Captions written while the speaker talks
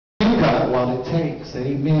got what it takes.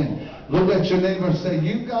 Amen. Look at your neighbor and say,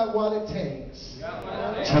 you've got what it takes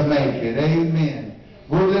to make it. Amen.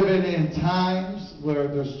 We're living in times where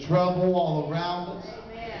there's trouble all around us.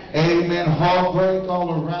 Amen. Heartbreak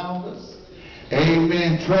all around us.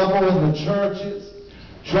 Amen. Trouble in the churches.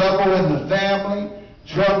 Trouble in the family.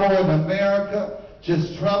 Trouble in America.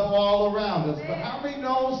 Just trouble all around us. But how many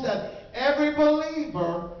knows that every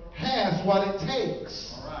believer has what it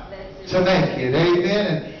takes to make it? Amen.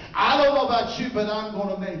 And I don't know about you, but I'm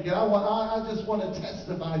going to make it. I just want to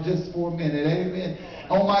testify just for a minute. Amen.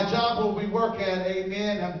 On my job where we work at,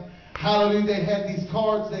 amen, hallelujah, they had these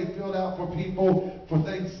cards they filled out for people for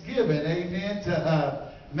Thanksgiving, amen,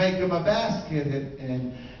 to make them a basket.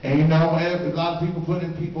 And you know, a lot of people put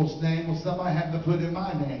in people's name. Well, somebody had to put in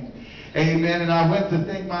my name. Amen. And I went to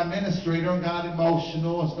thank my administrator and got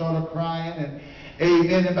emotional and started crying. And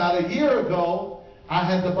amen. About a year ago, I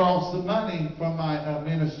had to borrow some money from my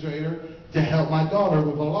administrator to help my daughter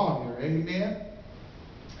with a lawyer. Amen.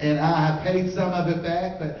 And I paid some of it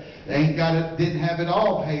back, but didn't have it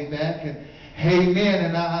all paid back. And amen.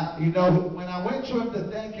 And I, you know, when I went to him to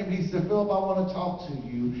thank him, he said, Phillip, I want to talk to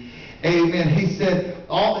you. Amen. He said,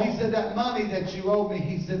 that money that you owe me,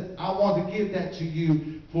 he said, I want to give that to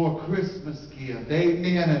you for a Christmas gift.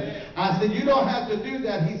 Amen. And I said, you don't have to do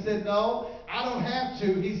that. He said, no, I don't have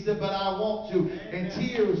to. He said, but I want to. And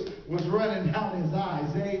tears was running down his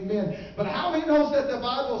eyes. Amen. But how many knows that the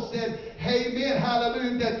Bible said, amen,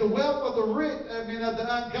 hallelujah, that the wealth of the rich, amen, of the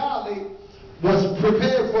ungodly was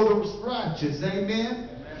prepared for the righteous. Amen.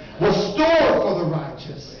 Was stored for the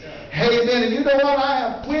righteous. Amen. And you know what? I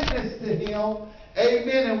have witnessed to him.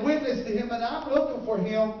 Amen. And witnessed to him. And I'm looking for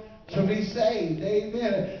him to be saved.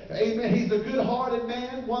 Amen. Amen. He's a good-hearted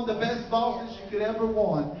man. One of the best bosses you could ever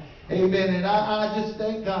want. Amen. And I just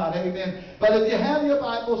thank God. Amen. But if you have your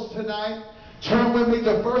Bibles tonight, turn with me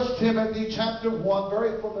to 1 Timothy chapter 1.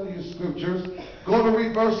 Very familiar scriptures. Go to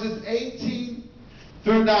read verses 18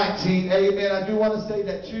 through 19. Amen. I do want to say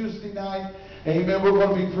that Tuesday night, amen, we're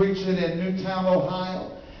going to be preaching in Newtown,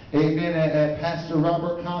 Ohio. Amen. At Pastor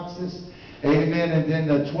Robert Cox's. Amen. And then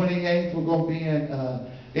the 28th, we're going to be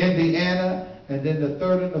in Indiana. And then the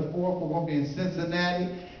 3rd and the 4th, we're going to be in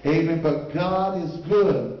Cincinnati. Amen. But God is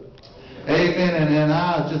good. Amen. And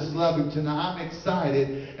I just love him tonight. I'm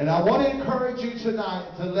excited. And I want to encourage you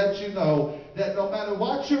tonight to let you know that no matter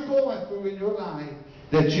what you're going through in your life,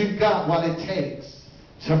 that you've got what it takes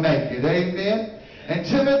to make it. Amen. And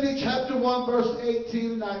Timothy chapter 1, verse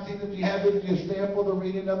 18 and 19, if you have it, you stand for the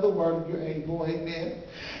reading of the word if you're able. Amen.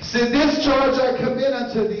 Said, this charge I commit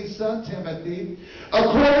unto thee, son Timothy,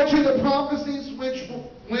 according to the prophecies which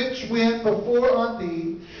went before on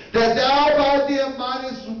thee, that thou by them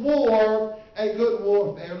mightest war a good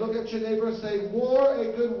warfare. Look at your neighbor and say, war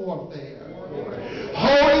a good warfare.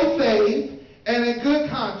 Holy faith and a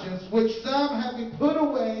good conscience, which some having put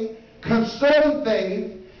away concerning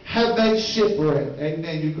faith, have made shipwreck.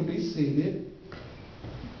 Amen. You can be seated.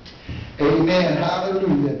 Amen.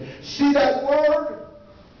 Hallelujah. See that word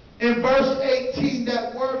in verse 18,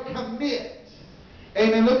 that word commit.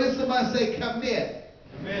 Amen. Look at somebody say commit.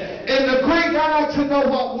 Amen. In the Greek, I like to know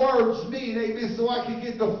what words mean. Amen. So I can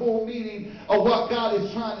get the full meaning of what God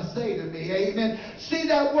is trying to say to me. Amen. See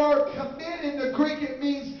that word commit in the Greek, it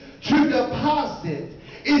means to deposit.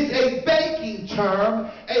 It's a banking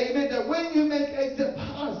term, amen, that when you make a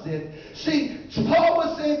deposit, see, Paul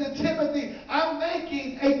was saying to Timothy, I'm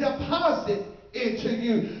making a deposit into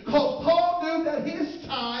you. Because Paul knew that his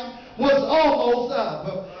time was almost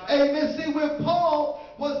up. Amen. See, when Paul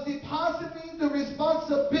was depositing the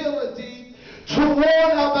responsibility to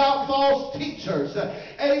warn about false teachers.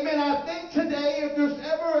 Amen. I think today, if there's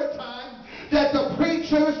ever a time that the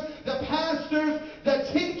preachers, the pastors, the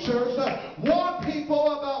teachers warn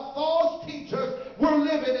people about false teachers, we're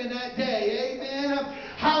living in that day. Amen.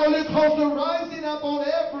 Hallelujah. Because they're rising up on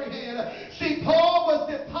every hand. See, Paul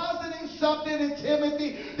was depositing something in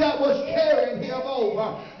Timothy that was carrying him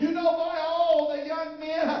over. You know why all the young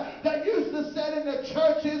men that used to sit in the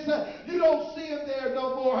churches, you don't see them there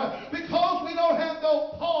no more? Because we don't have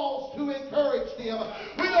no Pauls to encourage them.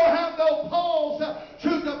 We don't have no Pauls to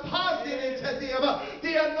deposit into them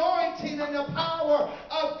the anointing and the power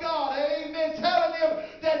of God. Amen. Telling them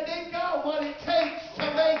that they got what it takes to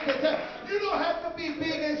make it. You don't have to be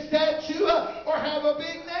big in stature or have a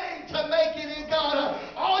big name to make it in God.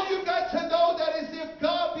 All you got to know that is if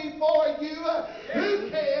God be for you, who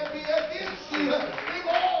can be against you? If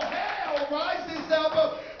all hell rises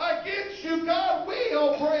up against you, God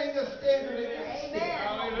will bring a standard against you.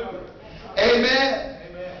 Amen.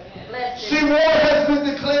 Amen. See, war has been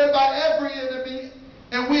declared by every enemy,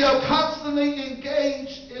 and we are constantly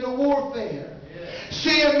engaged the warfare.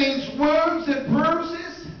 See, it means wounds and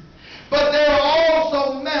bruises, but there are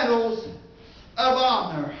also medals of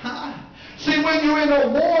honor. See, when you're in a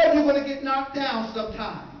war, you're going to get knocked down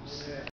sometimes.